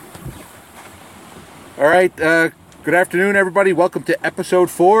All right, good afternoon, everybody. Welcome to episode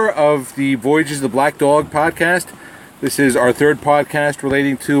 4 of the Voyages of the Black Dog podcast. This is our third podcast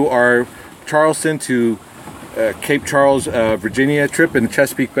relating to our Charleston to Cape Charles, Virginia trip in the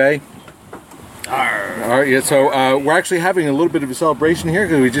Chesapeake Bay. All right, yeah, so we're actually having a little bit of a celebration here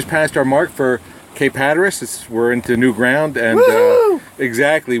because we just passed our mark for Cape Hatteras. We're into new ground, and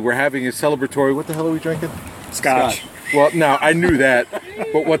exactly, we're having a celebratory. What the hell are we drinking? Scotch. Well, no, I knew that,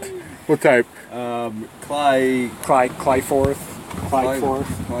 but what type? Clyde Fourth.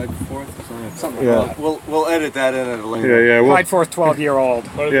 Something like that. We'll edit that in at a later. Yeah. Clyde Fourth, 12-year-old.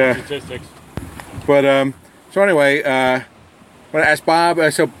 Yeah. Statistics. But so anyway, I want to ask Bob.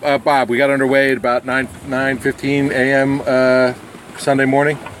 Bob, we got underway at about 9:15 a.m. Sunday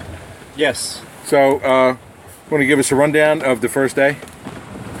morning. Yes. So, want to give us a rundown of the first day?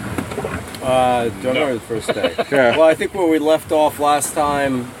 Don't remember the first day. Yeah. Well, I think where we left off last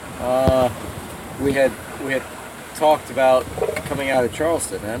time, we had talked about coming out of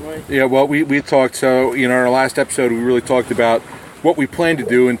Charleston, hadn't we? Yeah. Well, we talked. So in our last episode, we really talked about what we plan to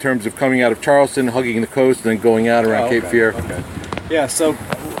do in terms of coming out of Charleston, hugging the coast, and then going out around Cape Fear. Okay. Yeah. So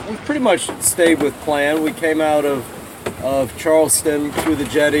we pretty much stayed with plan. We came out of Charleston through the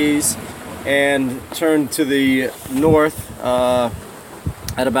jetties and turned to the north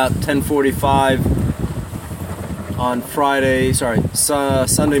at about 10:45 on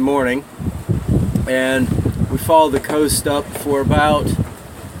Sunday morning, and we followed the coast up for about,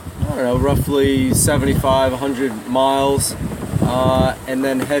 roughly 75-100 miles, and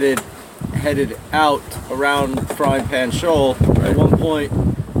then headed out around Frying Pan Shoal. At one point,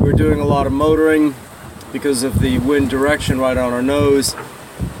 we were doing a lot of motoring because of the wind direction right on our nose,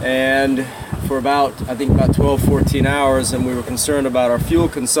 and for about 12-14 hours, and we were concerned about our fuel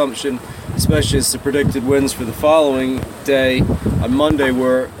consumption, especially as the predicted winds for the following day on Monday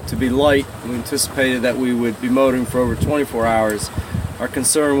were to be light. We anticipated that we would be motoring for over 24 hours. Our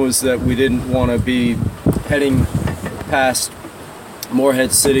concern was that we didn't want to be heading past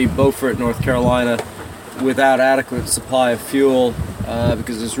Morehead City, Beaufort, North Carolina, without adequate supply of fuel,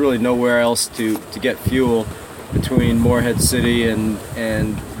 because there's really nowhere else to get fuel between Morehead City and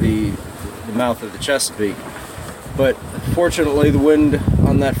the mouth of the Chesapeake. But fortunately, the wind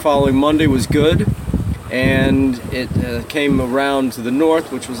on that following Monday was good, and it came around to the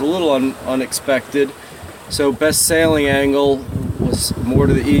north, which was a little unexpected. So best sailing angle was more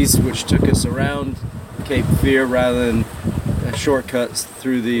to the east, which took us around Cape Fear rather than shortcuts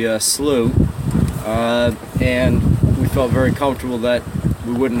through the slough. And we felt very comfortable that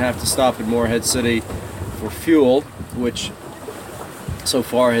we wouldn't have to stop at Morehead City for fuel, which so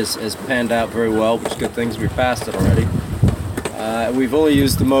far has panned out very well, which is good things. We passed it already. We've only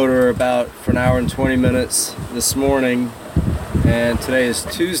used the motor for an hour and 20 minutes this morning, and today is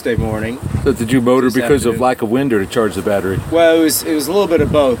Tuesday morning. So did you motor because of lack of wind or to charge the battery? Well, it was a little bit of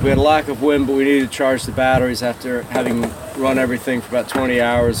both. We had a lack of wind, but we needed to charge the batteries after having run everything for about 20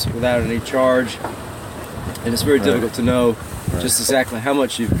 hours without any charge. And it's very difficult to know just exactly how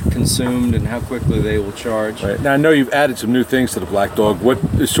much you've consumed and how quickly they will charge. Right. Now I know you've added some new things to the Black Dog. What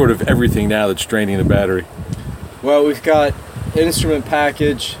is sort of everything now that's draining the battery? Well, we've got instrument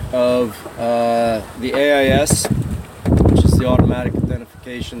package of the AIS, which is the automatic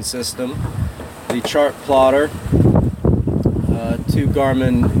identification system, the chart plotter, 2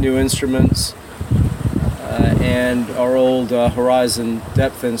 Garmin new instruments, and our old Horizon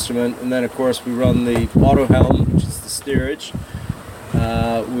depth instrument, and then of course we run the auto helm, which is the steerage.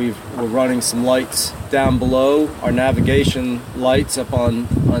 We're running some lights down below, our navigation lights up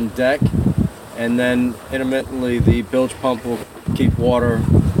on deck, and then intermittently the bilge pump will keep water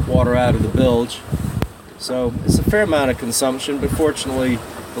out of the bilge. So it's a fair amount of consumption, but fortunately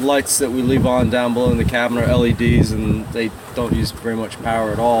the lights that we leave on down below in the cabin are LEDs, and they don't use very much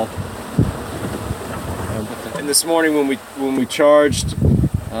power at all. And this morning when we charged,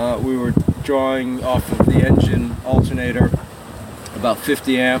 we were drawing off of the engine alternator about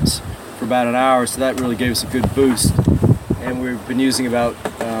 50 amps for about an hour, so that really gave us a good boost. And we've been using about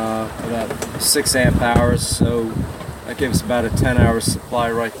 6 amp hours, so that gave us about a 10-hour supply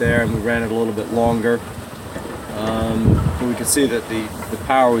right there, and we ran it a little bit longer. But we could see that the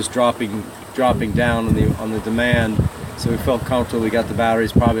power was dropping down on the demand, so we felt comfortable. We got the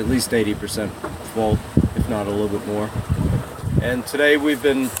batteries probably at least 80% full, if not a little bit more. And today we've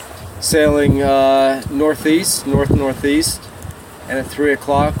been sailing northeast, and at 3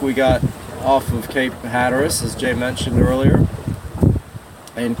 o'clock we got off of Cape Hatteras, as Jay mentioned earlier.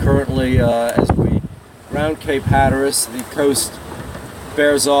 And currently, as we round Cape Hatteras, the coast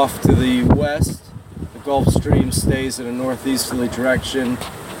bears off to the west. The Gulf Stream stays in a northeasterly direction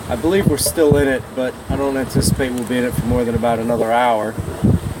I believe we're still in it, but I don't anticipate we'll be in it for more than about another hour.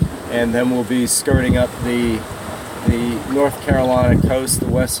 And then we'll be skirting up the North Carolina coast,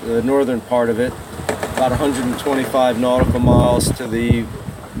 the northern part of it, about 125 nautical miles to the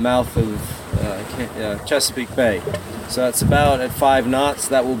mouth of Chesapeake Bay. So that's about at 5 knots.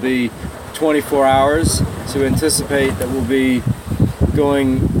 That will be 24 hours. So we anticipate that we'll be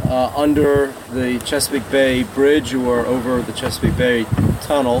going under the Chesapeake Bay Bridge or over the Chesapeake Bay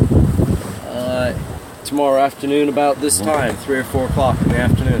Tunnel tomorrow afternoon about this time, 3 or 4 o'clock in the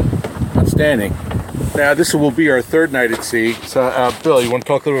afternoon. Outstanding. Now, this will be our third night at sea. So, Bill, you want to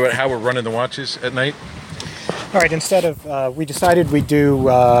talk a little bit about how we're running the watches at night? All right, instead of, we decided we'd do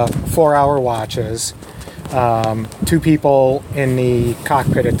 4-hour watches, 2 people in the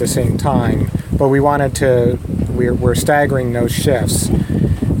cockpit at the same time, but we wanted to, we're staggering those shifts.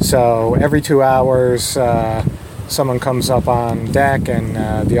 So every 2 hours, someone comes up on deck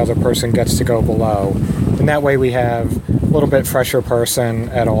and the other person gets to go below. And that way we have a little bit fresher person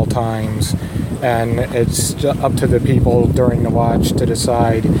at all times. And it's up to the people during the watch to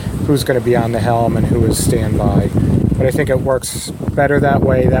decide who's going to be on the helm and who is standby. But I think it works better that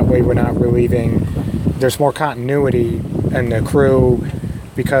way. That way we're not relieving. There's more continuity in the crew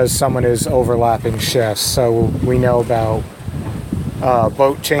because someone is overlapping shifts. So we know about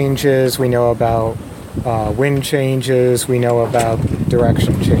boat changes, we know about wind changes, we know about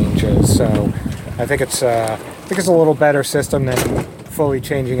direction changes. So I think it's a little better system than fully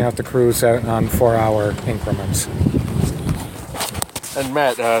changing out the crews on 4-hour increments. And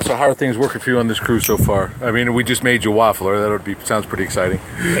Matt, so how are things working for you on this cruise so far? I mean, we just made you Waffler. That sounds pretty exciting.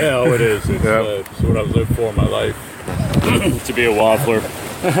 Yeah, oh, it is. It's what I've lived for in my life. To be a Waffler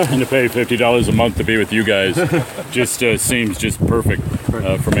and to pay $50 a month to be with you guys just seems just perfect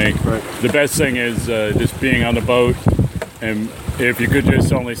for me. Right. The best thing is just being on the boat, and if you could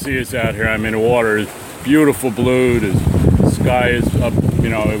just only see us out here, I'm in the water. It's beautiful blue. The sky is up. You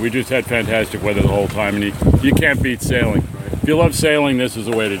know, we just had fantastic weather the whole time, and you can't beat sailing. If you love sailing, this is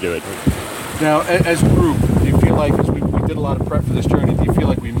the way to do it. Now, as a group, do you feel like, because we did a lot of prep for this journey, do you feel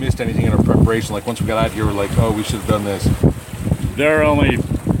like we missed anything in our preparation? Like once we got out here, we're like, oh, we should have done this. There are only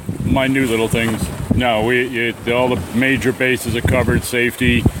minute little things. No, all the major bases are covered: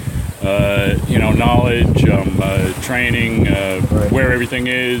 safety, knowledge, training, where everything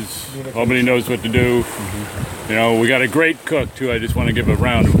is. Nobody knows what to do. You know, we got a great cook too. I just want to give a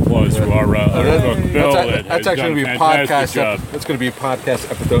round of applause to our cook, Bill. That's actually going to be a podcast. That's going to be a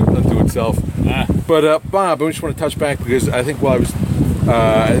podcast episode unto itself. But Bob, I just want to touch back because I think while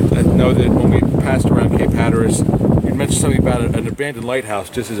I know that when we passed around Cape Hatteras, you mentioned something about an abandoned lighthouse.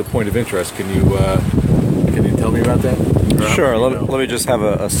 Just as a point of interest, can you tell me about that? Sure. Let me just have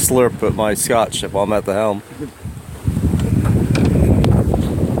a slurp at my scotch while I'm at the helm.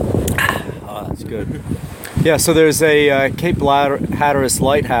 That's good. Yeah, so there's a Cape Hatteras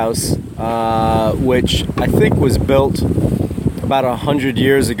lighthouse, which I think was built about 100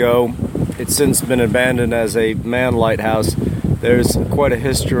 years ago. It's since been abandoned as a manned lighthouse. There's quite a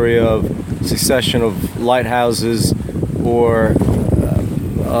history of succession of lighthouses or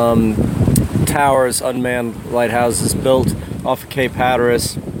towers, unmanned lighthouses built off of Cape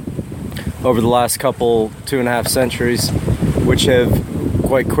Hatteras over the last 2.5 centuries, which have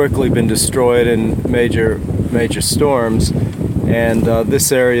quite quickly been destroyed in major storms. And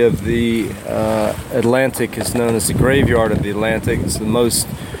this area of the Atlantic is known as the graveyard of the Atlantic. It's the most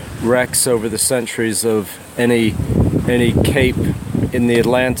wrecks over the centuries of any cape in the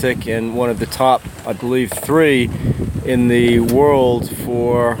Atlantic, and one of the top, I believe, 3 in the world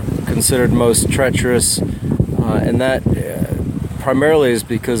for considered most treacherous, and that primarily is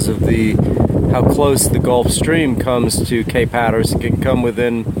because of how close the Gulf Stream comes to Cape Hatteras. It can come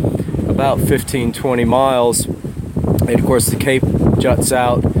within about 15-20 miles, and of course the Cape juts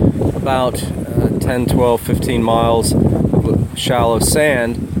out about 10, 12, 15 miles of shallow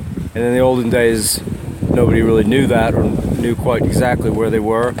sand. And in the olden days, nobody really knew that or knew quite exactly where they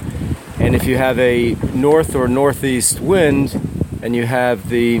were. And if you have a north or northeast wind, and you have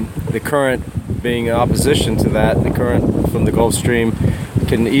the current being in opposition to that, the current from the Gulf Stream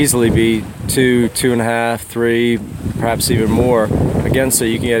can easily be 2, 2.5, 3, perhaps even more against it.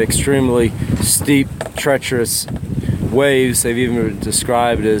 You can get extremely steep, treacherous waves. They've even been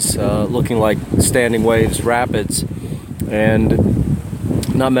described as looking like standing waves, rapids, and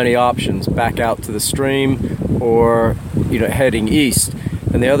not many options. Back out to the stream or heading east.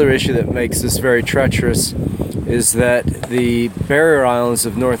 And the other issue that makes this very treacherous is that the barrier islands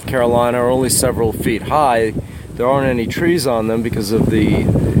of North Carolina are only several feet high. There aren't any trees on them because of the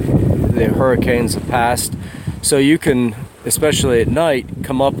hurricanes that passed. So you can especially at night,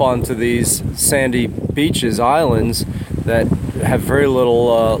 come up onto these sandy beaches, islands that have very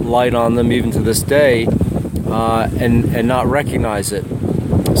little light on them even to this day, and not recognize it.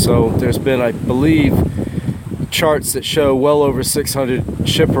 So there's been, I believe, charts that show well over 600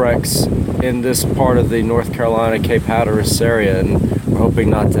 shipwrecks in this part of the North Carolina Cape Hatteras area, and we're hoping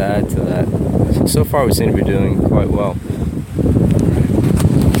not to add to that. So far we seem to be doing quite well.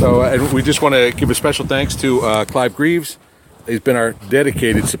 So and we just want to give a special thanks to Clive Greaves. He's been our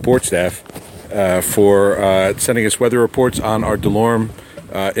dedicated support staff for sending us weather reports on our Delorme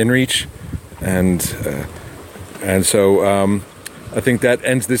inReach, and so I think that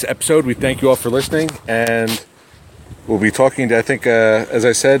ends this episode. We thank you all for listening, and we'll be talking to, I think, as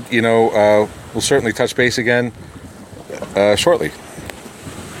I said, we'll certainly touch base again shortly.